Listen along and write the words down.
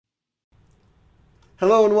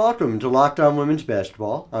Hello and welcome to Locked On Women's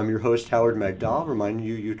Basketball. I'm your host, Howard Magdal, reminding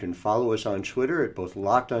you can follow us on Twitter at both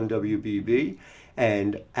Locked On WBB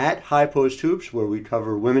and at High Post Hoops, where we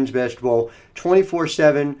cover women's basketball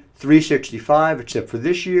 24/7, 365, except for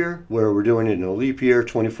this year, where we're doing it in a leap year,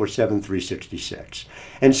 24/7, 366.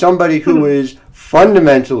 And somebody who is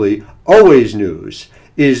fundamentally always news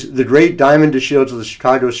is the great Diamond DeShields of the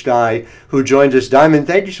Chicago Sky, who joins us. Diamond,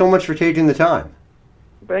 thank you so much for taking the time.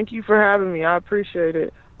 Thank you for having me. I appreciate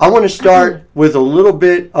it. I want to start with a little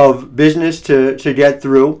bit of business to get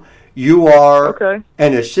through. You are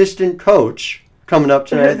an assistant coach coming up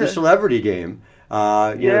tonight at the Celebrity Game.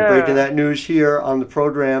 Breaking that news here on the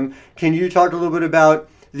program. Can you talk a little bit about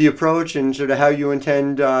the approach and sort of how you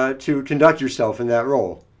intend to conduct yourself in that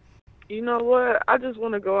role? You know what? I just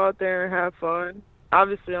want to go out there and have fun.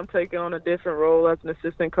 Obviously, I'm taking on a different role as an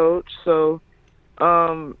assistant coach, so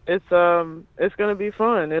it's going to be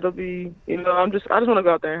fun. It'll be, I just want to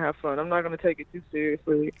go out there and have fun. I'm not going to take it too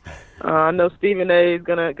seriously. I know Stephen A. is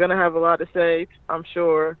gonna have a lot to say, I'm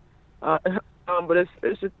sure, but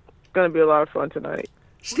it's just going to be a lot of fun tonight.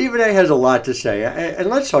 Stephen A. has a lot to say, and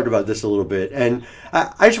let's talk about this a little bit. And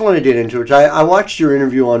I just want to get into it. I watched your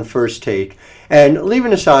interview on First Take, and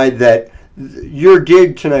leaving aside that your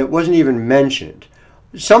gig tonight wasn't even mentioned,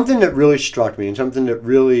 something that really struck me and something that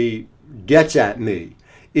really gets at me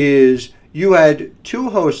is you had two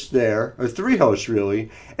hosts there, or three hosts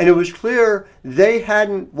really, and it was clear they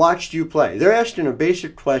hadn't watched you play. They're asking a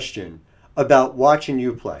basic question about watching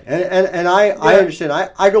you play. And I understand.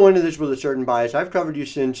 I go into this with a certain bias. I've covered you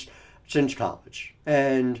since college.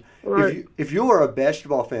 And if you are a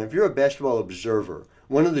basketball fan, if you're a basketball observer,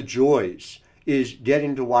 one of the joys is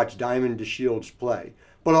getting to watch Diamond DeShields play.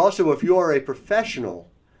 But also, if you are a professional,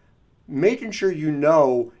 making sure you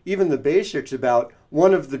know even the basics about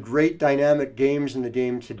one of the great dynamic games in the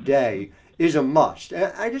game today is a must.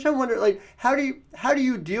 And I wonder, how do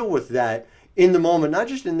you deal with that in the moment, not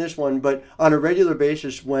just in this one, but on a regular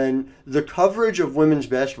basis when the coverage of women's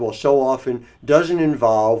basketball so often doesn't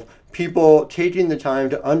involve people taking the time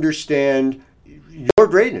to understand your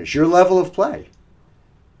greatness, your level of play?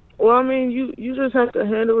 Well, I mean, you just have to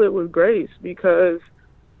handle it with grace, because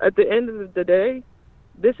at the end of the day,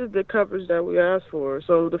 this is the coverage that we asked for.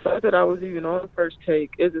 So the fact that I was even on First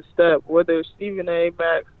Take is a step. Whether Stephen A.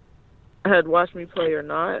 Max had watched me play or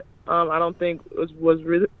not, I don't think was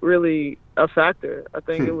really a factor. I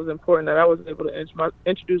think it was important that I was able to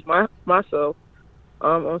introduce myself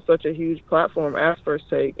on such a huge platform as First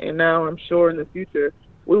Take. And now I'm sure in the future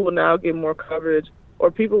we will now get more coverage,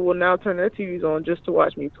 or people will now turn their TVs on just to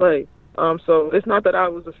watch me play. So it's not that I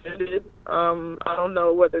was offended. I don't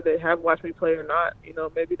know whether they have watched me play or not.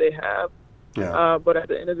 Maybe they have. Yeah. But at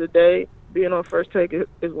the end of the day, being on First Take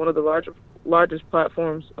is one of the largest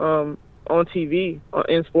platforms on TV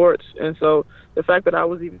in sports. And so the fact that I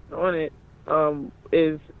was even on it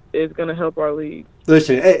is going to help our league.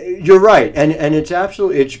 Listen, you're right, and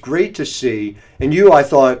it's great to see. And you, I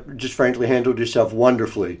thought, just frankly handled yourself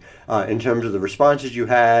wonderfully in terms of the responses you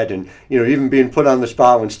had, and even being put on the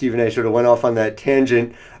spot when Stephen A. sort of went off on that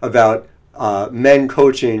tangent about men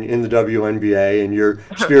coaching in the WNBA and your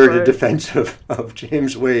spirited defense of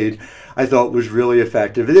James Wade, I thought was really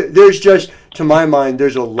effective. There's just, to my mind,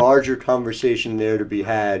 there's a larger conversation there to be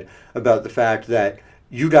had about the fact that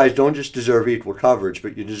you guys don't just deserve equal coverage,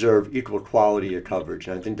 but you deserve equal quality of coverage.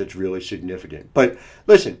 And I think that's really significant. But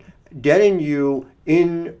listen, getting you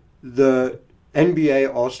in the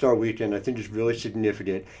NBA All-Star Weekend, I think is really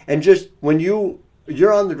significant. And just when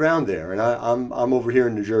you're on the ground there, and I'm over here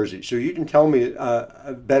in New Jersey, so you can tell me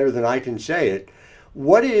better than I can say it.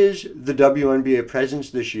 What is the WNBA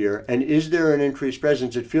presence this year, and is there an increased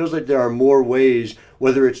presence? It feels like there are more ways,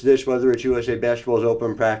 whether it's USA Basketball's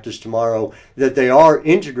open practice tomorrow, that they are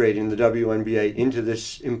integrating the WNBA into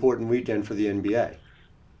this important weekend for the NBA.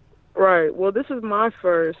 Right. Well, this is my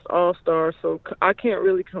first All-Star, so I can't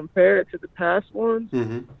really compare it to the past ones.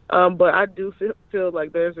 Mm-hmm. But I do feel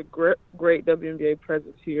like there's a great WNBA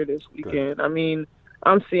presence here this weekend. Good. I mean,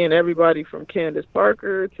 I'm seeing everybody from Candace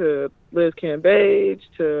Parker to Liz Cambage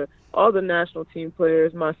to all the national team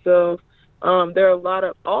players, myself. There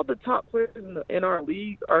are all the top players in our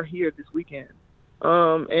league are here this weekend.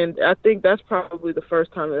 And I think that's probably the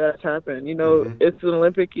first time that's happened. It's an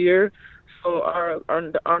Olympic year, so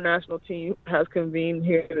our national team has convened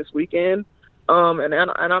here this weekend. And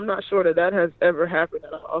I'm not sure that has ever happened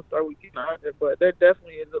at an All-Star weekend either, but there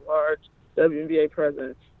definitely is a large WNBA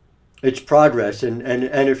presence. It's progress, and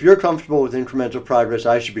if you're comfortable with incremental progress,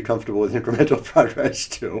 I should be comfortable with incremental progress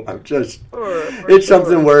too. I'm just, it's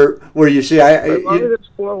something where you see, as long as it's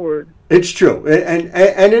forward. It's true,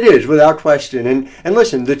 and it is without question. And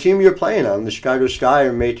listen, the team you're playing on, the Chicago Sky,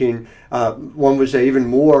 are making one would say even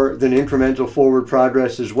more than incremental forward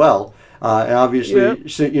progress as well. And obviously,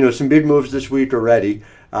 some big moves this week already.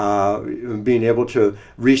 Being able to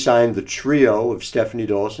re-sign the trio of Stephanie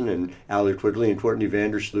Dawson and Allie Quigley and Courtney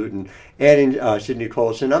Vandersloot and adding Sydney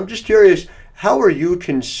Colson. I'm just curious, how are you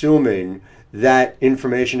consuming that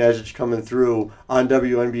information as it's coming through on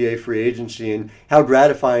WNBA free agency, and how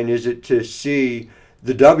gratifying is it to see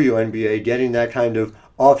the WNBA getting that kind of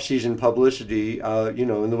off-season publicity,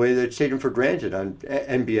 in the way that it's taken for granted on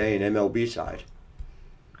NBA and MLB side?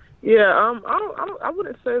 Yeah, I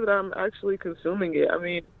wouldn't say that I'm actually consuming it. I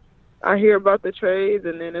mean, I hear about the trades,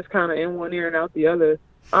 and then it's kind of in one ear and out the other.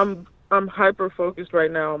 I'm hyper focused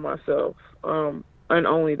right now on myself, and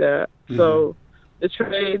only that. Mm-hmm. So the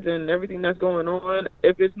trades and everything that's going on,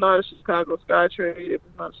 if it's not a Chicago Sky trade, if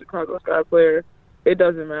it's not a Chicago Sky player, it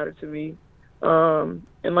doesn't matter to me.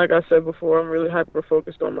 And like I said before, I'm really hyper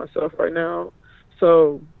focused on myself right now.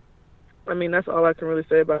 So, I mean, that's all I can really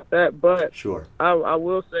say about that. But sure, I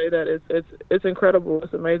will say that it's incredible.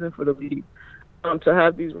 It's amazing for the league to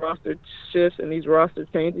have these roster shifts and these roster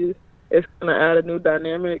changes. It's going to add a new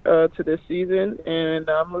dynamic to this season, and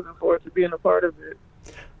I'm looking forward to being a part of it.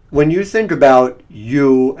 When you think about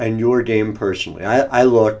you and your game personally, I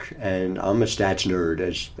look, and I'm a stats nerd,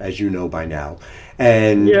 as you know by now,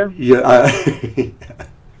 and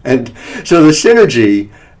and so the synergy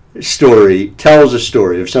story tells a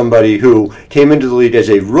story of somebody who came into the league as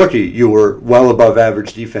a rookie. You were well above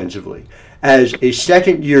average defensively. As a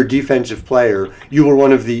second-year defensive player, you were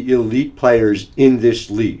one of the elite players in this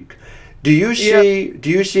league. Do you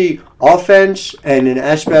see offense and an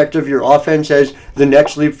aspect of your offense as the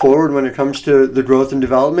next leap forward when it comes to the growth and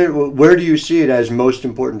development? Where do you see it as most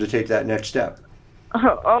important to take that next step?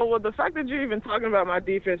 Well, the fact that you're even talking about my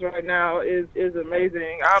defense right now is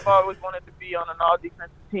amazing. I've always wanted to be on an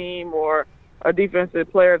all-defensive team or a defensive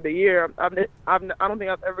player of the year. I don't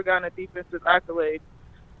think I've ever gotten a defensive accolade.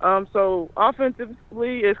 So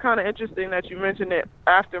offensively, it's kind of interesting that you mentioned it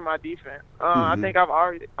after my defense. I think I've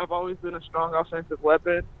always been a strong offensive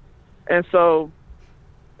weapon, and so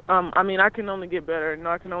I mean, I can only get better.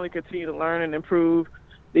 I can only continue to learn and improve.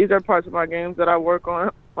 These are parts of my games that I work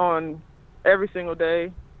on every single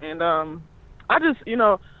day, and I just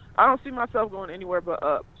I don't see myself going anywhere but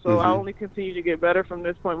up. So I only continue to get better from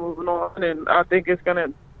this point moving on, and I think it's going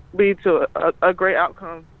to lead to a great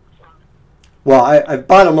outcome. Well, I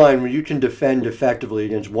bottom line, when you can defend effectively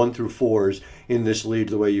against 1 through 4s in this league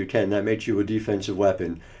the way you can, that makes you a defensive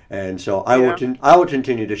weapon. And so I will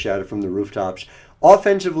continue to shout it from the rooftops.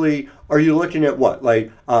 Offensively, are you looking at what,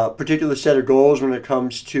 like a particular set of goals when it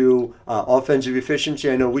comes to offensive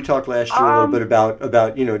efficiency? I know we talked last year a little bit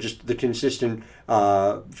about just the consistent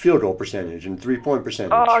field goal percentage and 3-point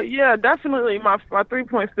percentage. Yeah, definitely. My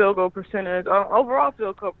 3-point field goal percentage, overall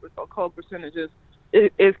field goal percentages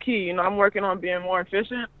is key. I'm working on being more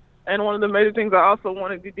efficient, and one of the major things I also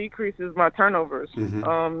wanted to decrease is my turnovers.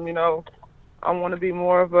 I want to be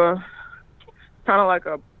more of a kind of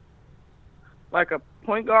like a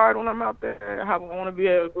point guard when I'm out there. I want to be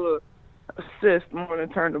able to assist more than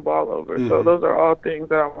turn the ball over. So those are all things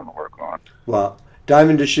that I want to work on. Well,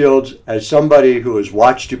 Diamond DeShields, as somebody who has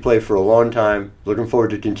watched you play for a long time, looking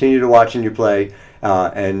forward to continue to watching you play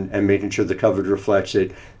and making sure the coverage reflects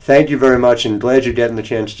it. Thank you very much, and glad you're getting the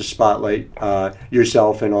chance to spotlight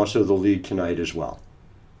yourself and also the league tonight as well.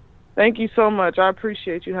 Thank you so much. I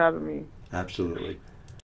appreciate you having me. Absolutely.